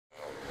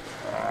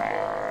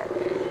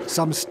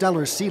Some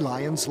Steller sea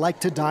lions like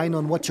to dine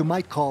on what you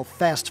might call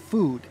fast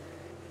food.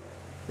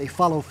 They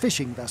follow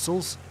fishing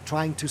vessels,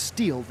 trying to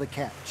steal the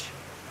catch.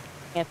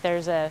 If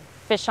there's a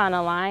fish on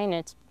a line,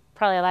 it's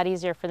probably a lot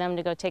easier for them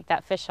to go take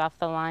that fish off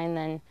the line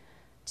than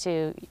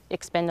to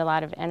expend a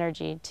lot of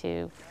energy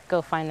to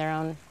go find their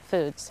own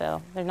food.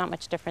 So they're not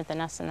much different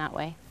than us in that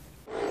way.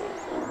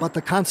 But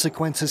the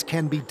consequences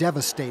can be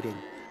devastating.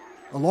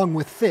 Along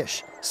with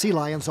fish, sea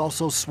lions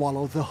also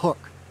swallow the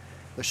hook.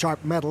 The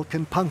sharp metal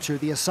can puncture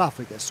the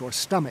esophagus or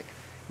stomach,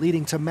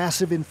 leading to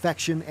massive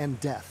infection and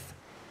death.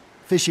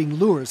 Fishing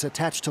lures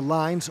attached to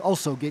lines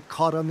also get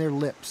caught on their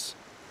lips.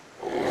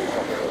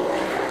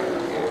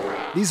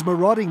 These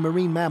marauding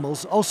marine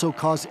mammals also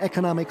cause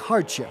economic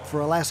hardship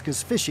for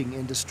Alaska's fishing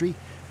industry,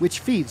 which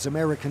feeds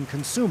American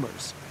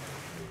consumers.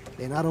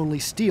 They not only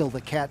steal the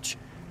catch,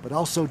 but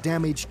also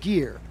damage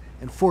gear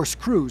and force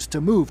crews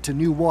to move to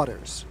new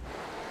waters.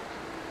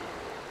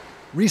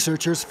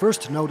 Researchers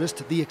first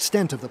noticed the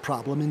extent of the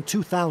problem in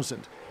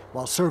 2000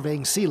 while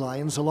surveying sea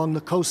lions along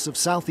the coasts of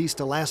southeast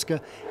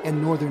Alaska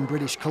and northern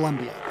British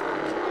Columbia.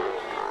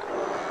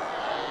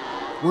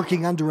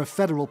 Working under a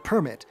federal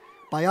permit,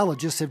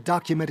 biologists have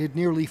documented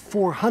nearly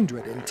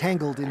 400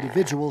 entangled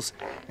individuals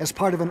as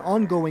part of an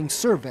ongoing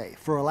survey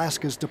for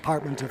Alaska's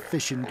Department of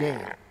Fish and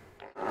Game.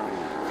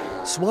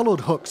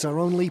 Swallowed hooks are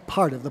only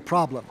part of the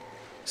problem.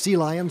 Sea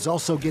lions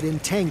also get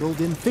entangled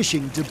in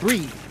fishing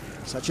debris,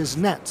 such as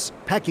nets,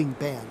 pecking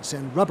bands,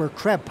 and rubber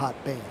crab pot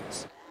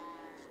bands.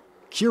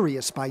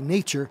 Curious by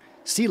nature,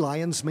 sea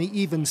lions may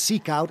even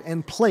seek out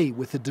and play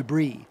with the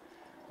debris.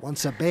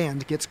 Once a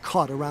band gets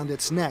caught around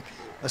its neck,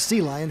 a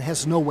sea lion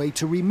has no way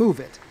to remove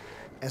it.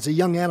 As a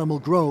young animal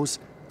grows,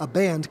 a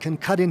band can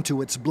cut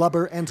into its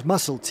blubber and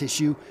muscle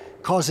tissue,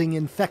 causing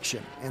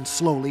infection and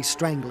slowly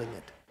strangling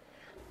it.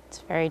 It's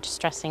very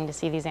distressing to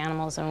see these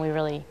animals, and we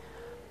really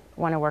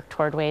want to work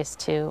toward ways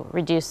to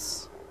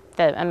reduce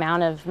the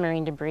amount of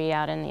marine debris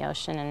out in the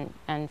ocean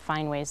and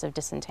find ways of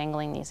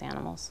disentangling these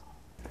animals.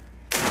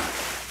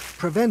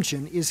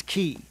 Prevention is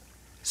key.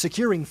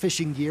 Securing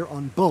fishing gear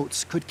on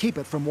boats could keep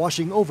it from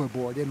washing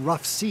overboard in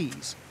rough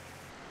seas.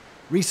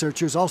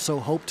 Researchers also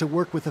hope to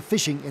work with the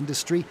fishing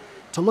industry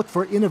to look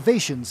for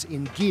innovations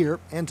in gear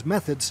and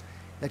methods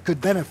that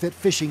could benefit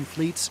fishing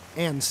fleets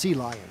and sea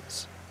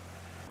lions.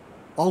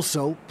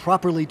 Also,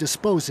 properly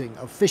disposing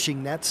of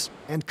fishing nets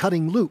and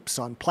cutting loops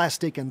on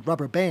plastic and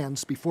rubber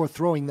bands before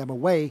throwing them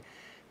away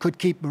could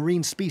keep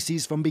marine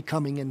species from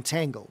becoming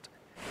entangled.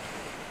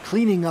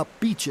 Cleaning up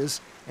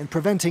beaches and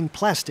preventing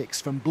plastics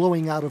from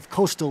blowing out of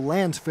coastal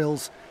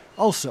landfills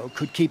also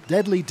could keep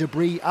deadly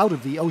debris out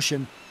of the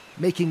ocean,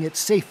 making it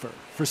safer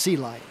for sea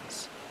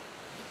lions.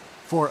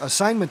 For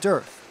Assignment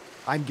Earth,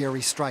 I'm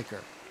Gary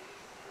Stryker.